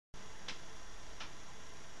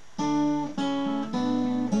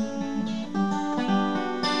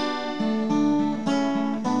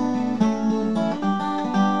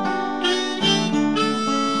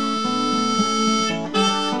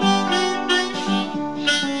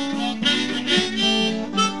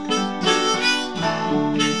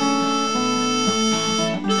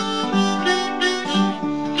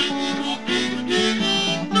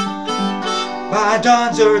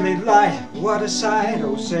dawn's early light, what a sight,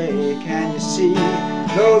 oh say, can you see?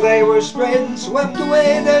 Though they were spread and swept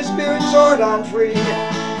away, their spirits soared on free.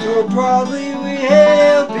 So proudly we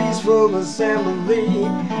hail peaceful assembly.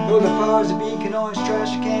 Though the powers that be can always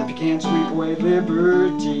trash your camp, you can't sweep away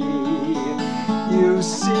liberty. You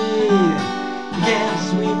see, you can't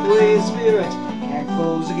sweep away the spirit, can't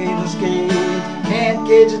close the gateless gate, can't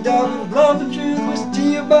cage the dove with love and truth with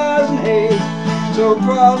steel bars and hate. So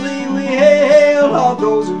proudly we hail all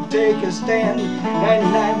those who take a stand.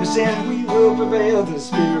 99% we will prevail, the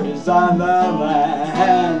spirit is on the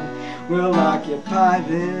land. We'll occupy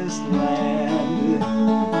this land.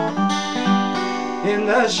 In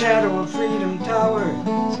the shadow of Freedom Tower,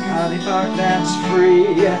 Scotty Park that's free,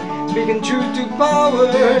 speaking truth to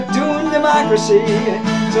power, doing democracy.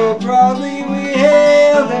 So proudly we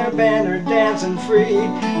hail their banner dancing free.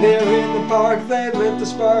 They're in the park, they lit the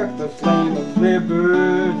spark, the flame of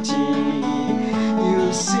liberty.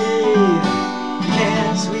 You see, you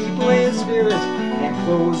can't sweep away the spirit, can't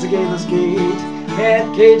close the gateless gate,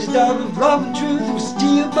 can't cage the dove of love and truth with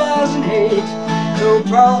steel bars and hate. So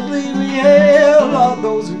proudly we hail all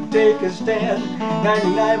those who take a stand.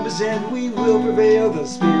 99% we will prevail, the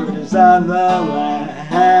spirit is on the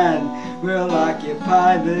land. We'll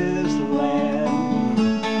occupy this land.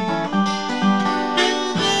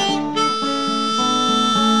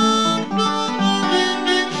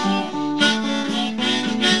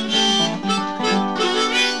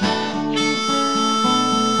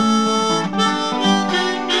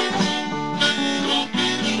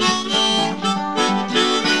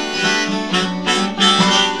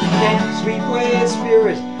 Sweep away the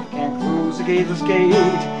spirit, can't close the gateless gate,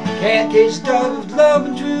 can't cage the dove of love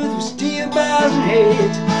and truth with steel bars and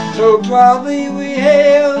hate. So proudly we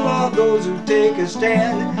hail all those who take a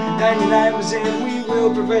stand. 99% we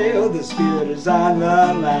will prevail, the spirit is on the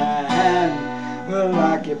land. We'll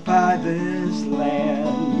occupy this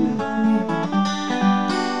land.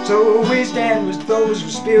 So we stand with those who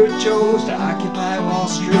spirit chose to occupy Wall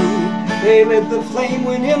Street. They lit the flame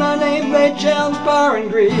when in our name they challenged power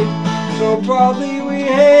and greed. So proudly we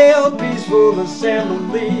hail peaceful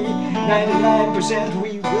assembly. 99%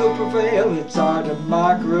 we will prevail, it's our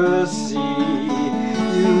democracy.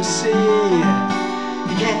 You see,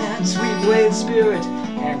 you can't sweep away the spirit,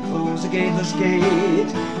 can't close the gateless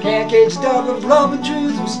gate, can't cage the dove of love and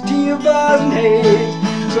truth with steel bars and hate.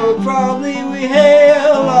 So proudly we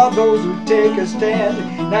hail all those who take a stand.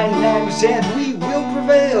 99% we will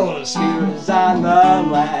prevail, the spirit is on the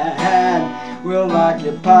land. We'll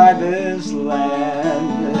occupy this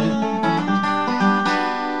land.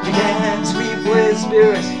 You can't sweep away the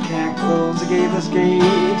spirit, can't close the gateless gate,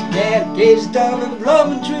 can't cage the dove of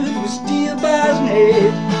love and truth with steel bars and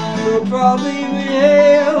hate. So proudly we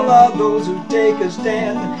hail all those who take a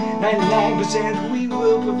stand. 99% we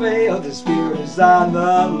will prevail, the spirit is on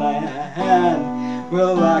the land.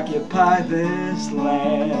 We'll occupy this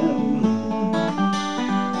land.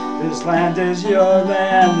 This land is your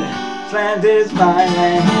land, this land is my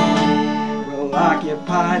land. We'll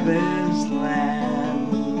occupy this